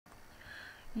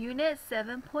Unit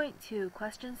 7.2,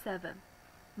 Question 7.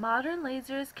 Modern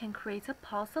lasers can create a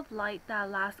pulse of light that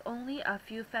lasts only a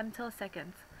few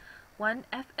femtoseconds. 1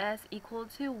 fs equal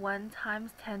to 1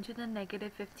 times 10 to the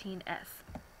negative 15 s.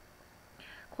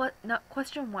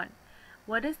 Question 1.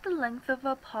 What is the length of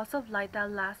a pulse of light that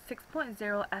lasts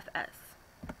 6.0 fs?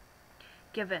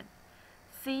 Given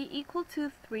c equal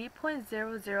to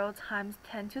 3.00 times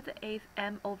 10 to the 8th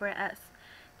m over s,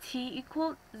 t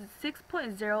equal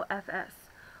 6.0 fs,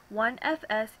 1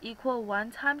 fs equal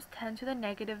 1 times 10 to the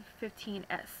negative 15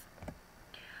 s.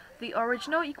 The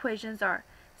original equations are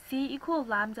c equal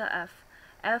lambda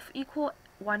f equal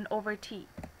 1 over t,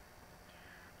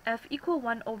 f equal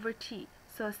 1 over t,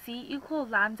 so c equal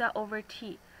lambda over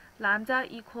t, lambda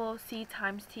equal c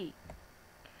times t.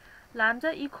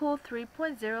 Lambda equal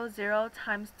 3.00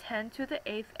 times 10 to the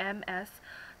 8th ms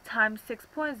times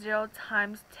 6.0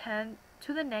 times 10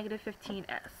 to the negative 15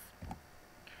 s.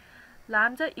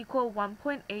 Lambda equal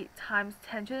 1.8 times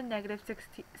 10 to the negative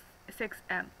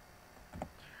 6m.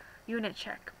 Unit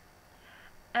check.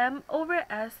 M over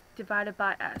s divided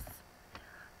by s.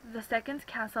 The seconds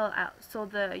cancel out, so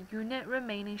the unit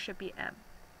remaining should be m.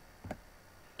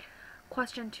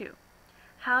 Question 2.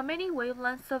 How many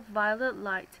wavelengths of violet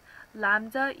light,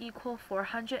 lambda equal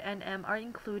 400 nm, are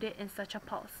included in such a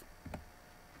pulse?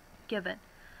 Given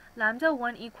lambda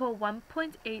 1 equal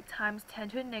 1.8 times 10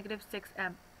 to the negative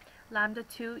 6m, lambda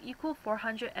 2 equal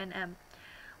 400 nm,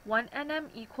 1 nm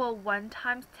equal 1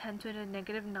 times 10 to the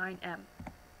negative 9m.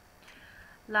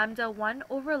 Lambda 1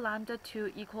 over lambda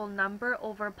 2 equal number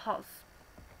over pulse.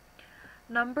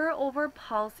 Number over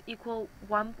pulse equal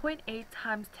 1.8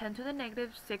 times 10 to the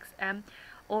negative 6m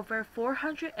over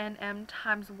 400 nm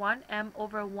times 1m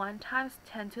over 1 times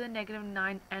 10 to the negative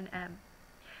 9 nm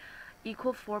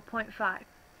equal 4.5.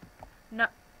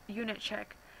 Unit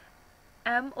check.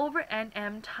 M over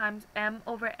nm times m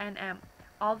over nm.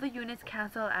 All the units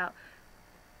cancel out.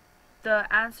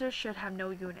 The answer should have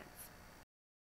no units.